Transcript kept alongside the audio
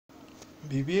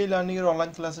BBA learning এর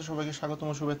online ক্লাসে সবাইকে স্বাগতম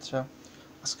ও শুভেচ্ছা।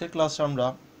 আজকের ক্লাসে আমরা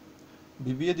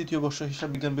বিবিএ দ্বিতীয় বর্ষ হিসাব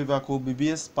বিজ্ঞান বিভাগ ও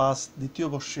বিবিএস পাস দ্বিতীয়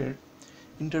বর্ষের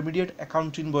ইন্টারমিডিয়েট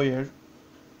অ্যাকাউন্টিং বইয়ের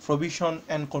প্রভিশন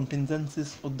অ্যান্ড কন্টিনজেন্সিস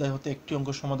অধ্যায় হতে একটি অঙ্ক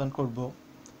সমাধান করব।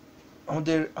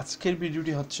 আমাদের আজকের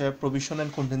ভিডিওটি হচ্ছে প্রভিশন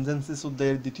অ্যান্ড কন্টিনজেন্সিস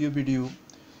অধ্যায়ের দ্বিতীয় ভিডিও।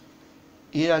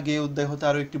 এর আগে অধ্যায় হতে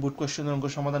আরও একটি বোর্ড কোয়েশ্চেনের অঙ্ক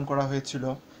সমাধান করা হয়েছিল।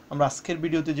 আমরা আজকের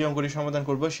ভিডিওতে যে অঙ্কটি সমাধান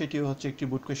করব সেটিও হচ্ছে একটি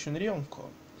বোর্ড কোয়েশ্চেনেরই অঙ্ক।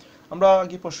 আমরা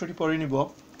আগে প্রশ্নটি পড়ে নিব।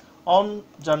 On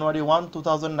January 1,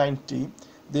 2090,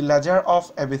 the ledger of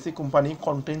ABC Company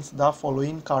contains the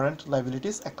following current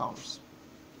liabilities accounts.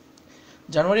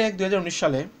 জানুয়ারি 1, 2019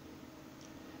 সালে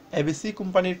এবিসি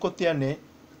কোম্পানির খতিয়ানে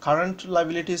কারেন্ট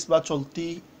লাইবিলিটিস বা চলতি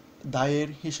দায়ের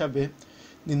হিসাবে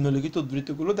নিম্নলিখিত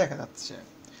উদ্ধৃতিগুলো দেখা যাচ্ছে।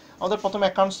 আমাদের প্রথমে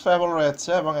অ্যাকাউন্টস পেয়েবল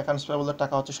রয়েছে এবং অ্যাকাউন্টস পেয়েবলের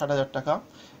টাকা হচ্ছে 60,000 টাকা।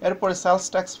 এরপরে সেলস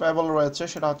ট্যাক্স পেয়েবল রয়েছে,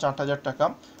 সেটা হচ্ছে 8,000 টাকা।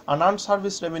 আনআর্নড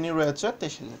সার্ভিস রেভিনিউ রয়েছে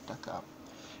 23,000 টাকা।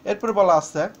 এরপরে বলা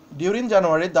আছে during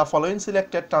January the following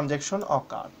selected transaction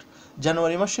occurred.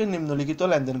 জানুয়ারি মাসের নিম্নলিখিত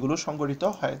লেনদেনগুলো সংঘটিত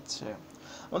হয়েছে।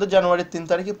 আমাদের জানুয়ারির 3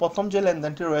 তারিখে প্রথম যে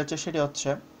লেনদেনটি রয়েছে সেটি হচ্ছে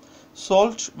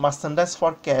sold merchandise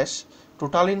for cash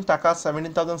total in টাকা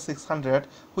 17,600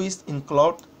 হুইচ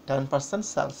ইনক্লুড 10%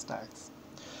 সেলস ট্যাক্স।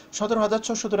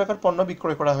 17,600 টাকার পণ্য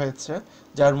বিক্রয় করা হয়েছে,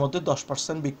 যার মধ্যে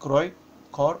 10% বিক্রয়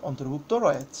কর অন্তর্ভুক্ত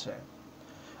রয়েছে।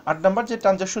 8 নম্বর যে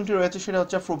ট্রানজ্যাকশনটি রয়েছে সেটা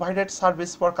হচ্ছে provided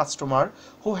service for customer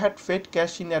who had paid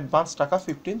cash in advance টাকা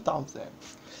 15,000।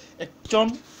 একজন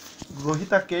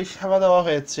গ্রহীতাকে সেবা দেওয়া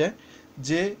হয়েছে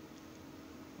যে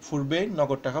পূর্বে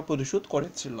নগদ টাকা পরিশোধ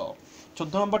করেছিল।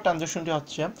 14 নম্বর ট্রানজ্যাকশনটি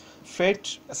হচ্ছে paid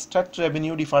state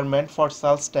revenue department for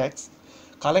sales tax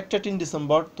collected in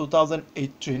December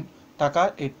 2018 টাকা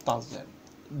 8,000।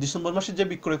 ডিসেম্বর মাসে যে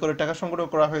বিক্রয় করে টাকা সংগ্রহ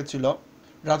করা হয়েছিল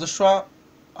রাজস্ব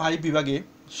আয় বিভাগে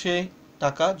সেই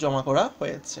টাকা জমা করা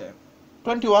হয়েছে।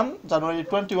 21 জানুয়ারি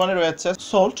 21 রয়েছে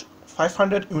sold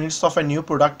 500 units of a new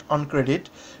product on credit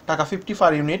টাকা 50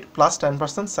 per unit plus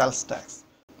 10% sales tax.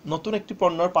 নতুন একটি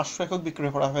পণ্যর 500 একক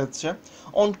বিক্রয় করা হয়েছে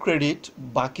অন ক্রেডিট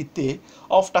বাকিতে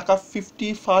অফ টাকা 50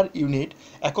 পার ইউনিট,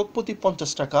 একক প্রতি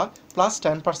 50 টাকা প্লাস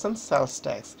 10% সেলস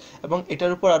ট্যাক্স, এবং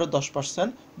এটার উপর আরও 10%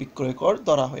 বিক্রয় কর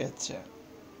ধরা হয়েছে।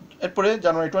 এরপরে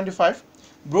জানুয়ারি 25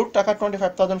 ব্রুট টাকা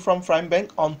 25,000 from prime bank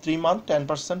on 3 month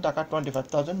 10% টাকা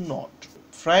 25,000 নোট।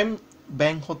 প্রাইম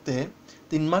ব্যাংক হতে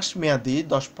 3 মাস মেয়াদি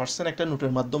 10% একটা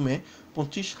নোটের মাধ্যমে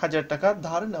 25,000 টাকা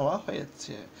ধার নেওয়া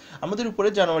হয়েছে। আমাদের উপরে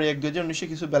জানুয়ারি 1, 2019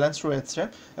 কিছু ব্যালেন্স রয়েছে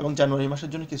এবং জানুয়ারি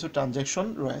মাসের জন্য কিছু ট্রানজ্যাকশন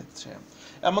রয়েছে।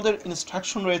 আমাদের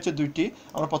ইনস্ট্রাকশন রয়েছে দুইটি।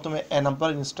 আমরা প্রথমে এ নাম্বার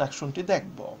ইনস্ট্রাকশনটি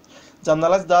দেখব।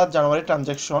 জার্নালাইজ দ্য জানুয়ারি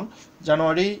ট্রানজ্যাকশন,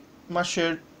 জানুয়ারি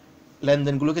মাসের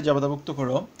লেনদেনগুলোকে জাবেদাভুক্ত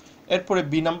করো। এরপরে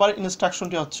বি নাম্বার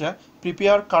ইনস্ট্রাকশনটি হচ্ছে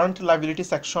prepare current liability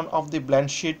section of the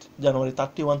balance sheet January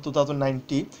 31,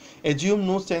 2090 assume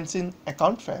no change in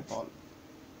account payable.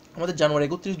 আমাদের জানুয়ারি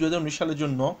 31, 2019 সালের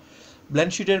জন্য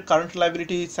ব্যালেন্স শিটের কারেন্ট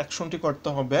লাইবিলিটি সেকশনটি করতে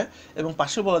হবে এবং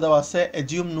পাশে বলে দেওয়া আছে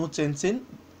assume no change in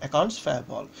accounts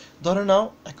payable. ধরে নাও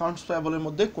অ্যাকাউন্টস পেয়েবলের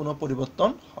মধ্যে কোনো পরিবর্তন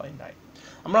হয় নাই।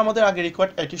 আমরা আমাদের আগে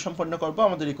রিকোয়ার্ড এটি সম্পন্ন করব।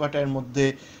 আমাদের রিকোয়ার্ড এর মধ্যে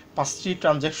 5টি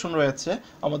ট্রানজ্যাকশন রয়েছে।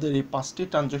 আমাদের এই 5টি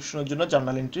ট্রানজ্যাকশনের জন্য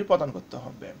জার্নাল এন্ট্রি প্রদান করতে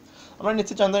হবে। আমরা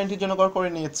নিচে জার্নাল এন্ট্রির জন্য করে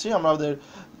নিয়েছি। আমাদের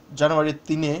জানুয়ারি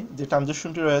 3 যে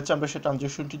ট্রানজ্যাকশনটি রয়েছে আমরা সেই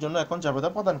ট্রানজ্যাকশনটির জন্য এখন জাবেদা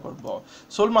প্রদান করব।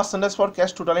 Sold merchandise for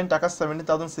cash total in টাকা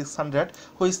 17,600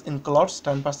 হুইচ ইনক্লুডস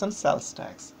 10% সেলস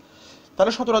ট্যাক্স।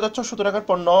 তাহলে 17,600 টাকার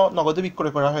পণ্য নগদে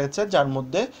বিক্রয় করা হয়েছে, যার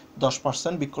মধ্যে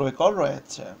 10% বিক্রয় কর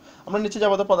রয়েছে। আমরা নিচে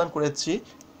জাবেদা প্রদান করেছি।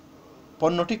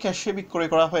 পণ্যটি ক্যাশে বিক্রয়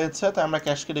করা হয়েছে, তাই আমরা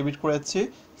ক্যাশকে ডেবিট করেছি,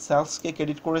 সেলসকে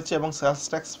ক্রেডিট করেছি এবং সেলস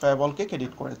ট্যাক্স পেয়েবলকে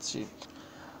ক্রেডিট করেছি।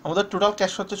 আমাদের টোটাল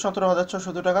ক্যাশ হচ্ছে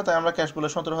 17,600 টাকা, তাই আমরা ক্যাশ বলে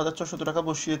 17,600 টাকা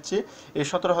বসিয়েছি। এই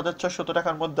 17,600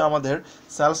 টাকার মধ্যে আমাদের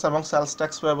সেলস এবং সেলস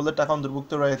ট্যাক্স পেয়েবলের টাকা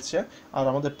অন্তর্ভুক্ত রয়েছে, আর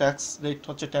আমাদের ট্যাক্স রেট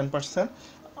হচ্ছে 10%।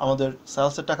 আমাদের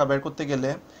সেলসের টাকা বের করতে গেলে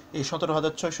এই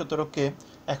 17,600কে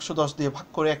 110 দিয়ে ভাগ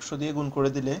করে 100 দিয়ে গুণ করে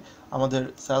দিলে আমাদের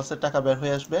সেলসের টাকা বের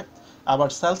হয়ে আসবে। আবার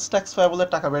সেলস ট্যাক্স পেয়েবলের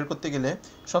টাকা বের করতে গেলে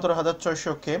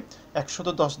 17,600কে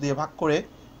 110 দিয়ে ভাগ করে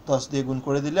 10 দিয়ে গুণ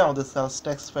করে দিলে আমাদের সেলস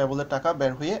ট্যাক্স পেয়েবলের টাকা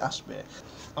বের হয়ে আসবে।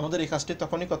 আমাদের এই কাজটি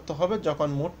তখনই করতে হবে যখন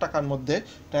মোট টাকার মধ্যে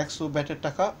ট্যাক্স ও ভ্যাটের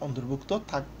টাকা অন্তর্ভুক্ত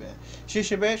থাকবে। সেই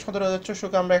হিসেবে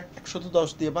 17,600কে আমরা 110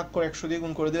 দিয়ে ভাগ করে 100 দিয়ে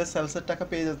গুণ করে দিলে সেলসের টাকা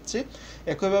পেয়ে যাচ্ছি।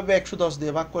 একইভাবে 110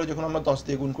 দিয়ে ভাগ করে যখন আমরা 10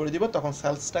 দিয়ে গুণ করে দিব তখন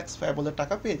সেলস ট্যাক্স পেয়েবলের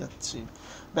টাকা পেয়ে যাচ্ছি।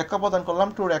 ব্যাখ্যা প্রদান করলাম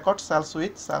two record sales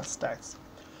with sales tax.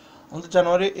 আমাদের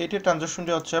জানুয়ারি 8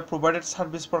 ট্রানজ্যাকশনটি হচ্ছে provided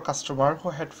service for customer who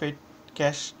had paid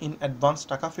cash in advance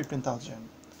টাকা 15,000।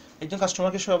 একজন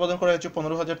কাস্টমারকে সেবা প্রদান করা হয়েছে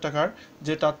 15,000 টাকার,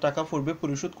 যে তার টাকা পূর্বে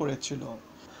পরিশোধ করেছিল।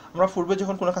 আমরা পূর্বে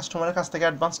যখন কোনো কাস্টমারের কাছ থেকে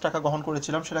অ্যাডভান্স টাকা গ্রহণ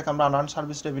করেছিলাম সেটাকে আমরা আনআর্ন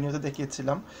সার্ভিস রেভিনিউতে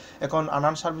দেখিয়েছিলাম। এখন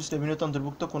আনআর্ন সার্ভিস রেভিনিউতে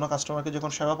অন্তর্ভুক্ত কোনো কাস্টমারকে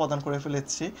যখন সেবা প্রদান করে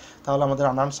ফেলেছি তাহলে আমাদের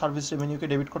আনআর্ন সার্ভিস রেভিনিউকে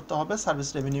ডেবিট করতে হবে, সার্ভিস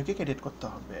রেভিনিউকে ক্রেডিট করতে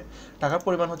হবে। টাকার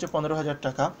পরিমাণ হচ্ছে 15,000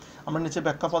 টাকা। আমরা নিচে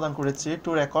ব্যাখ্যা প্রদান করেছি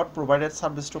two record provided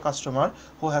service to customer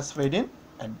who has paid in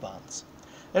advance.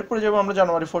 এরপরে যাবো আমরা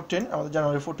জানুয়ারি 14। আমাদের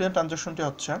জানুয়ারি 14 ট্রানজাকশনটি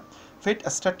হচ্ছে fade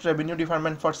state revenue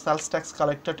department for sales tax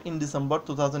collected in December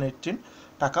 2018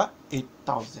 টাকা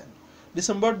 8,000।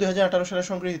 ডিসেম্বর 2018 সালে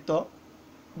সংগৃহীত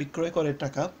বিক্রয় করের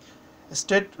টাকা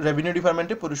স্টেট রেভিনিউ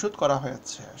ডিপার্টমেন্টে পরিশোধ করা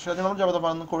হয়েছে। সেটা জন্য আমরা যাবতীয়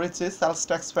প্রদান করেছি sales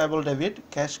tax payable debit,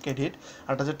 cash credit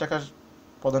 8,000 টাকা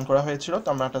প্রদান করা হয়েছিল, তো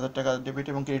আমরা 8,000 টাকা ডেবিট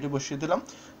এবং ক্রেডিটে বসিয়ে দিলাম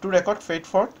two record fade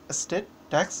for state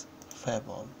tax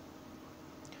payable.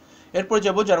 এরপর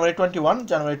যাব জানুয়ারি 21।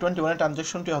 জানুয়ারি 21 এর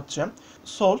ট্রানজাকশনটি হচ্ছে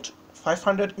sold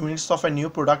 500 units of a new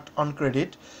product on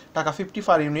credit টাকা 50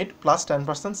 per unit plus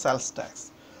 10% sales tax.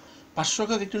 500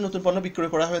 টাকা একটি নতুন পণ্য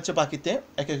বিক্রয় করা হয়েছে বাকিতে,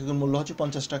 এক একর মূল্য হচ্ছে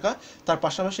 50 টাকা, তার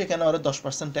পাশাপাশি এখানে আরও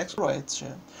 10% ট্যাক্স রয়েছে।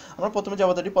 আমরা প্রথমে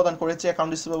যাবতীয়টি প্রদান করেছি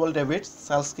অ্যাকাউন্ট রিসিভেবল ডেবিট,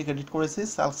 সেলসকে ক্রেডিট করেছি,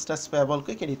 সেলস ট্যাক্স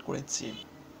পেয়েবলকে ক্রেডিট করেছি।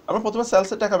 আমরা প্রথমে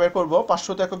সেলসের টাকা বের করবো।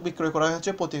 500 একক বিক্রয় করা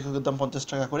হয়েছে, প্রতি এককের দাম 50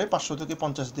 টাকা করে, 500 থেকে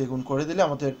 50 দিয়ে গুণ করে দিলে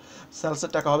আমাদের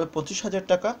সেলসের টাকা হবে 25,000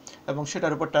 টাকা এবং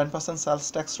সেটার উপর 10% সেলস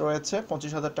ট্যাক্স রয়েছে।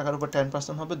 25,000 টাকার উপর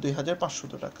 10% হবে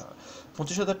 2,500 টাকা।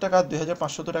 25,000 টাকা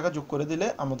 2,500 টাকা যোগ করে দিলে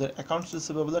আমাদের অ্যাকাউন্টস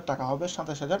রিসিভেবলের টাকা হবে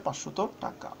 27,500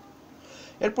 টাকা।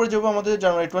 এরপরে যাবো আমাদের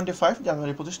জানুয়ারি 25।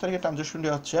 জানুয়ারি 25 তারিখে ট্রানজাকশনটি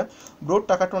হচ্ছে ব্রোড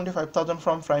টাকা 25,000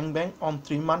 from prime bank on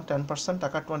 3 month 10%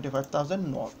 টাকা 25,000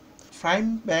 নট। প্রাইম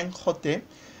ব্যাংক হতে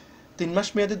 3 মাস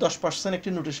মেয়াদে 10% একটি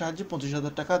নোটের সাহায্যে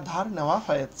 25,000 টাকা ধার নেওয়া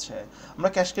হয়েছে। আমরা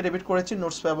ক্যাশকে ডেবিট করেছি,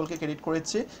 নোটস পেয়েবলকে ক্রেডিট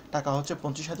করেছি, টাকা হচ্ছে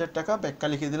 25,000 টাকা। ব্যাখ্যা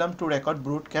লিখে দিলাম two record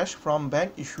brute cash from bank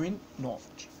issuing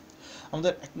note.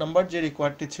 আমাদের 1 নম্বর যে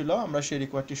রিকোয়ার্ডটি ছিল আমরা সেই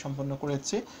রিকোয়ার্ডটি সম্পন্ন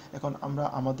করেছি। এখন আমরা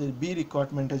আমাদের বি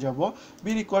রিকোয়ারমেন্টে যাব।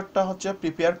 বি রিকোয়ার্ডটা হচ্ছে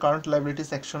prepare current liability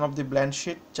section of the balance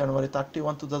sheet January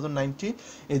 31, 2090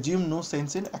 assume no sense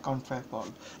in account payable.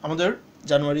 আমাদের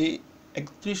জানুয়ারি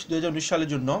 31, 2019 সালের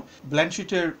জন্য ব্যালেন্স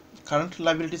শিটের কারেন্ট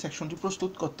লাইবিলিটি সেকশনটি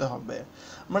প্রস্তুত করতে হবে।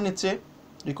 আমরা নিচে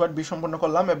রিকোয়ার্ড বি সম্পন্ন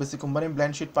করলাম। ABC company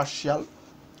balance sheet partial.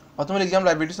 প্রথমে লিখলাম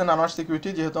লাইবিলিটিস অ্যান্ড আনার সিকিউরিটি,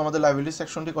 যেহেতু আমাদের লাইবিলিটি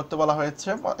সেকশনটি করতে বলা হয়েছে।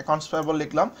 অ্যাকাউন্টস পেয়েবল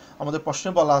লিখলাম। আমাদের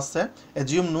প্রশ্নে বলা আছে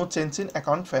assume no change in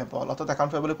account payable, অর্থাৎ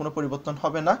অ্যাকাউন্ট পেয়েবলে কোনো পরিবর্তন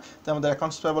হবে না। তাই আমাদের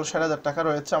অ্যাকাউন্টস পেয়েবল 60,000 টাকা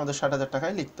রয়েছে, আমাদের 60,000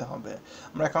 টাকায় লিখতে হবে।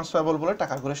 আমরা অ্যাকাউন্টস পেয়েবল বলে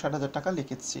টাকা করে 60,000 টাকা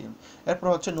লিখেছি। এরপর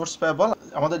হচ্ছে নোটস পেয়েবল।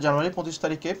 আমাদের জানুয়ারি 25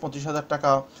 তারিখে 25,000 টাকা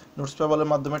নোটস পেয়েবলের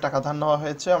মাধ্যমে টাকা ধার নেওয়া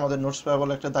হয়েছে। আমাদের নোটস পেয়েবল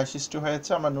একটা দায় সৃষ্টি হয়েছে,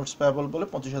 আমরা নোটস পেয়েবল বলে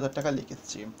 25,000 টাকা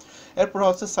লিখেছি। এরপর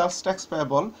হচ্ছে সেলস ট্যাক্স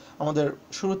পেয়েবল। আমাদের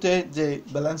শুরুতে যে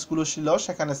ব্যালেন্সগুলো ছিল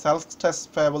সেখানে সেলস ট্যাক্স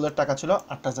পেয়েবলের টাকা ছিল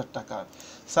 8,000 টাকা।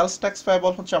 সেলস ট্যাক্স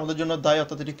পেয়েবল হচ্ছে আমাদের জন্য দায়,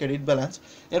 অর্থাৎ এটি ক্রেডিট ব্যালেন্স।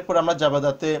 এরপর আমরা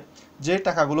জাবেদাতে যে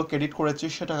টাকাগুলো ক্রেডিট করেছি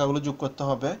সে টাকাগুলো যোগ করতে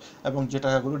হবে এবং যে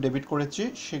টাকাগুলো ডেবিট করেছি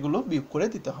সেগুলো বিয়োগ করে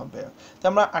দিতে হবে। তো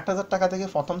আমরা 8,000 টাকা থেকে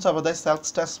প্রথম জাবেদায় সেলস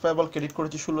ট্যাক্স পেয়েবল ক্রেডিট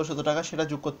করেছি 1,600 টাকা, সেটা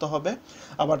যোগ করতে হবে।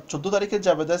 আবার 14 তারিখের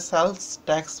জাবেদায় সেলস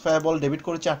ট্যাক্স পেয়েবল ডেবিট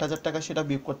করেছি 8,000 টাকা, সেটা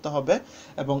বিয়োগ করতে হবে।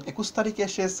 এবং 21 তারিখে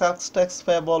সে সেলস ট্যাক্স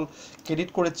পেয়েবল ক্রেডিট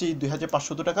করেছি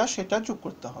 2,500 টাকা, সেটা যোগ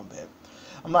করতে হবে।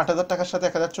 আমরা 8,000 টাকার সাথে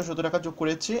 1,400 টাকা যোগ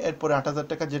করেছি। এরপরে 8,000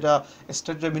 টাকা যেটা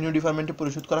স্টেট রেভিনিউ ডিপার্টমেন্টে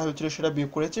পরিশোধ করা হয়েছিল সেটা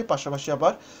বিয়োগ করেছি, পাশাপাশি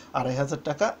আবার 2,500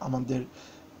 টাকা আমাদের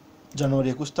জানুয়ারি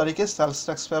 21 তারিখে সেলস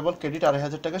ট্যাক্স পেয়েবল ক্রেডিট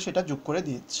 2,500 টাকা, সেটা যোগ করে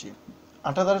দিয়েছি।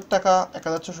 8,000 টাকা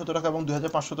 1,400 টাকা এবং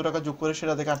 2,500 টাকা যোগ করে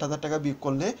সেটা থেকে 8,000 টাকা বিয়োগ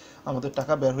করলে আমাদের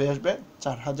টাকা বের হয়ে আসবে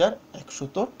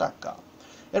 4,100 টাকা।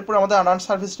 এরপর আমাদের আনআর্ন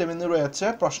সার্ভিস রেভিনিউ রয়েছে।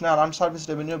 প্রশ্নে আনআর্ন সার্ভিস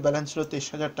রেভিনিউ ব্যালেন্স ছিল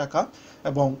 23,000 টাকা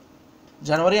এবং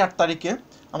জানুয়ারি 8 তারিখে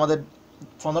আমাদের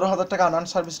 15,000 টাকা আনআর্ন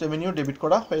সার্ভিস রেভিনিউ ডেবিট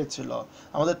করা হয়েছিল।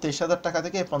 আমাদের 23,000 টাকা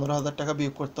থেকে 15,000 টাকা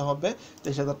বিয়োগ করতে হবে।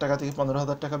 23,000 টাকা থেকে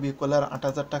 15,000 টাকা বিয়োগ করলে আর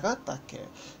 8,000 টাকা থাকে।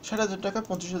 60,000 টাকা,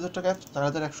 25,000 টাকা,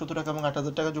 4,100 টাকা এবং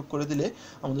 8,000 টাকা যোগ করে দিলে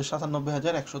আমাদের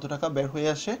 97,100 টাকা বের হয়ে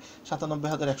আসে।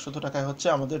 97,100 টাকায় হচ্ছে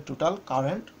আমাদের টোটাল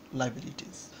কারেন্ট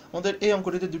লাইবিলিটিস। আমাদের এই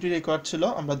অঙ্কটিতে দুটি রেকর্ড ছিল,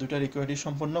 আমরা দুটা রেকর্ডই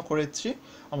সম্পন্ন করেছি।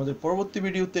 আমাদের পরবর্তী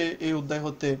ভিডিওতে এই অধ্যায়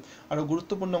হতে আরও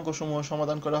গুরুত্বপূর্ণ অঙ্কসমূহ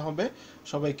সমাধান করা হবে।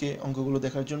 সবাইকে অঙ্কগুলো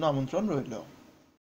দেখার জন্য আমন্ত্রণ রইল।